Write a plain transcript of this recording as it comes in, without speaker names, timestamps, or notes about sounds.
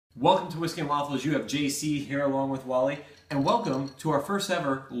Welcome to Whiskey and Waffles. You have JC here along with WallE, and welcome to our first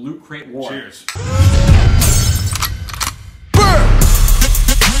ever Loot Crate War. Cheers.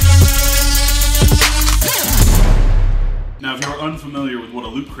 Now, if you're unfamiliar with what a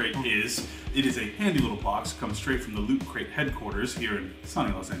Loot Crate is, it is a handy little box, comes straight from the Loot Crate headquarters here in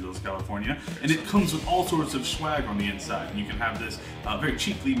sunny Los Angeles, California, and it comes with all sorts of swag on the inside. And you can have this very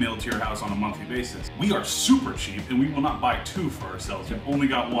cheaply mailed to your house on a monthly basis. We are super cheap, and we will not buy two for ourselves. We've only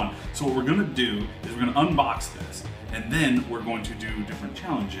got one. So what we're gonna do is we're gonna unbox this, and then we're going to do different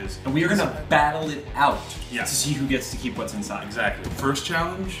challenges. And we are gonna battle it out to see who gets to keep what's inside. Exactly. First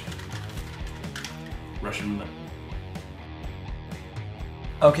challenge, Russian roulette.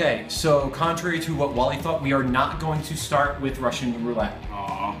 Okay, so contrary to what WallE thought, we are not going to start with Russian roulette.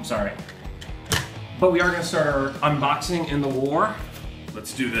 Aww. I'm sorry. But we are going to start our unboxing in the war.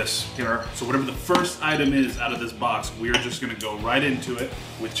 Let's do this. So whatever the first item is out of this box, we are just going to go right into it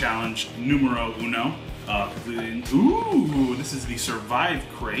with challenge numero uno. Ooh, this is the Survive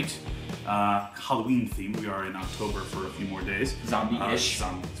Crate. Halloween theme. We are in October for a few more days. Zombie-ish.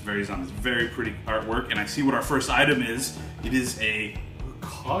 It's very zombie. It's very pretty artwork. And I see what our first item is. It is a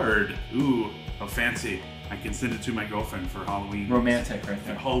card. Ooh, how fancy. I can send it to my girlfriend for Halloween. Romantic right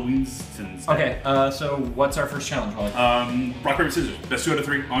there. Halloween's. Okay, so what's our first challenge, WallE? Rock, paper, scissors. Best 2 out of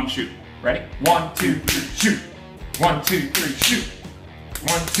 3 on shoot. Ready? 1, 2, 3, shoot! 1, 2, 3, shoot!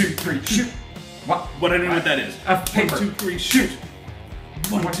 1, 2, 3, shoot! What I don't know what that is. Paper. 1, 2, 3, shoot!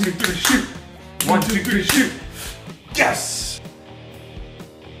 1, 2, 3, shoot! 1, 2, 3, shoot! Yes!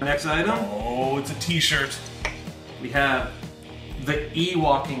 Next item. Oh, it's a t-shirt. We have the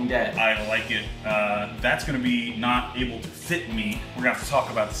Ewoking Dead. I like it. That's going to be not able to fit me. We're going to have to talk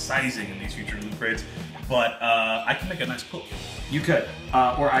about the sizing in these future Loot Crates, but I can make a nice cloak. You could,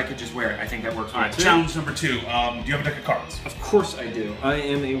 or I could just wear it. I think that works well too. Challenge number 2. Do you have a deck of cards? Of course I do. I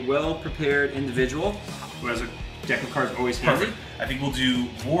am a well-prepared individual who has a deck of cards always handy. Perfect. I think we'll do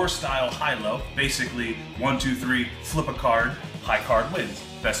war style high-low. Basically, 1, 2, 3, flip a card, high card wins.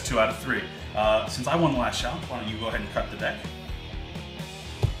 Best 2 out of 3. Since I won the last challenge, why don't you go ahead and cut the deck?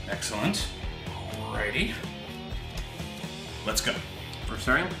 Excellent. Alrighty. Let's go. First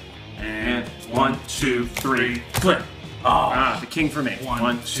starting. And 1, 2, 3, flip. Oh, the king for me.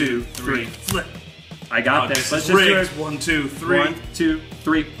 1, 2, 3, flip. I got this. Let's just do it. 1, 2, 3. 1, 2,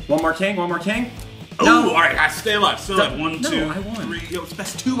 3. One more king. One more king. No. All right. Stay alive. Stay alive. 1, 2, I won. 3. Yo, it's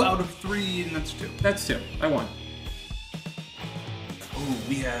best 2 out of 3, and that's 2. That's 2. I won. Oh,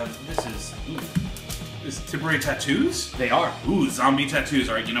 we have. This is. Is temporary tattoos? They are. Ooh, zombie tattoos.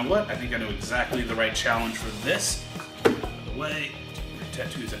 All right, you know what? I think I know exactly the right challenge for this. Out of the way. Temporary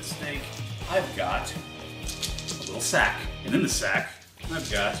tattoos at stake. I've got a little sack. And in the sack,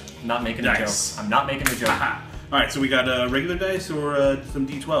 I've got Not making dice. a joke. I'm not making a joke. Aha. All right, so we got regular dice or some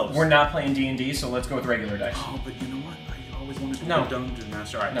D12s? We're not playing D&D, so let's go with regular dice. Oh, but you know what? I always wanted to be No. a dungeon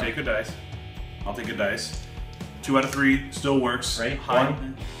master. All right, No. take a dice. I'll take a dice. 2 out of 3 still works. Ready? High.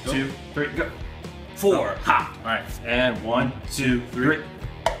 1, 2, 3, go. 4. Ha! All right. And 1, 2, 3.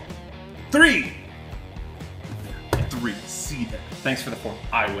 3! 3. See that. Thanks for the 4.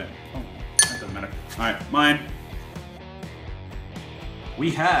 I win. Oh, that doesn't matter. All right, mine.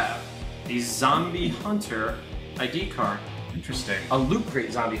 We have a Zombie Hunter ID card. Interesting. A Loot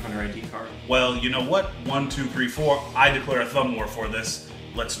Crate Zombie Hunter ID card. Well, you know what? 1, 2, 3, 4. I declare a thumb war for this.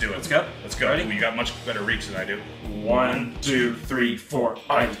 Let's do it. Let's go. Let's go. Ready? You got much better reach than I do. 1, 2, 3, 4.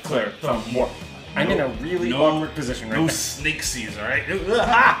 I declare thumb war. I'm in a really awkward position right now. No snakesies, all right?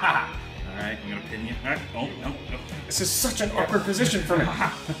 All right, I'm gonna pin you. All right. Oh, no. This is such an awkward position for me.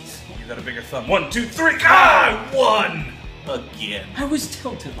 You got a bigger thumb. 1, 2, 3. Ah, I won again. I was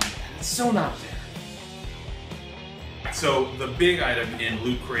tilted like that. So not fair. So the big item in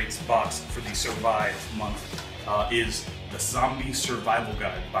Loot Crate's box for the Survive month is the Zombie Survival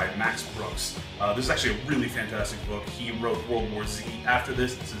Guide by Max Brooks. This is actually a really fantastic book. He wrote World War Z after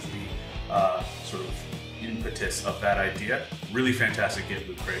this. This is the sort of impetus of that idea. Really fantastic get,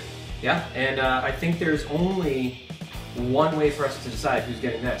 Loot Crate. Yeah, and I think there's only one way for us to decide who's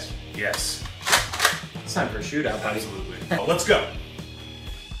getting this. Yes. It's time for a shootout, buddy. Absolutely. Well, let's go.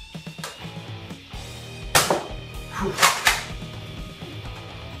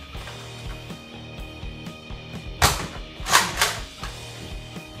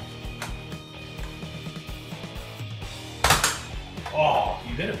 Oh,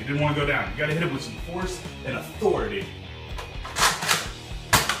 you hit him. You didn't want to go down. You got to hit him with some force and authority.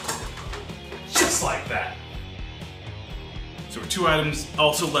 Just like that. So we're 2 items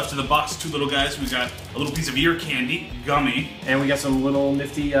also left in the box, 2 little guys. We got a little piece of ear candy, gummy. And we got some little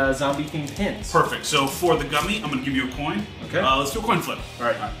nifty zombie-themed pins. Perfect. So for the gummy, I'm gonna give you a coin. Okay. Let's do a coin flip. All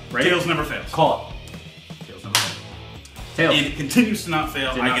right. Ready? Tails never fails. Call Tails never fails. it. Tails. And it continues to not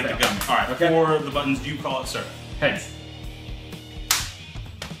fail. Did I not get fail. the gummy. All right. Okay. For the buttons, do you call it, sir? Heads.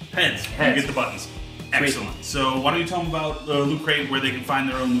 Heads. Heads. You get the buttons. Excellent. So why don't you tell them about Loot Crate, where they can find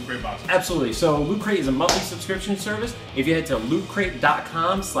their own Loot Crate boxes? Absolutely. So Loot Crate is a monthly subscription service. If you head to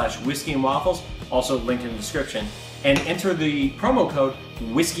lootcrate.com/whiskey and waffles, also linked in the description, and enter the promo code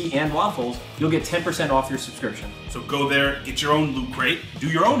whiskey and waffles, you'll get 10% off your subscription. So go there, get your own Loot Crate, do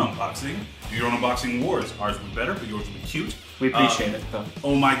your own unboxing, do your own unboxing wars. Ours will be better, but yours will be cute. We appreciate it, though.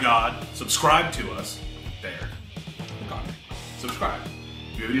 Oh my God! Subscribe to us. There. Click on it. Subscribe.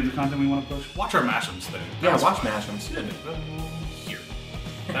 Do you have any other content we want to push? Watch our mashups thing. Yeah, That's watch fun. Mashems. Here.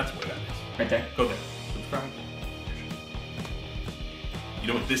 That's where that is. Right there. Go there. Subscribe. You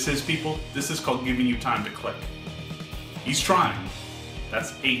know what this is, people? This is called giving you time to click. He's trying.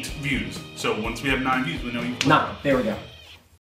 That's 8 views. So once we have 9 views, we know you. Nah, there we go.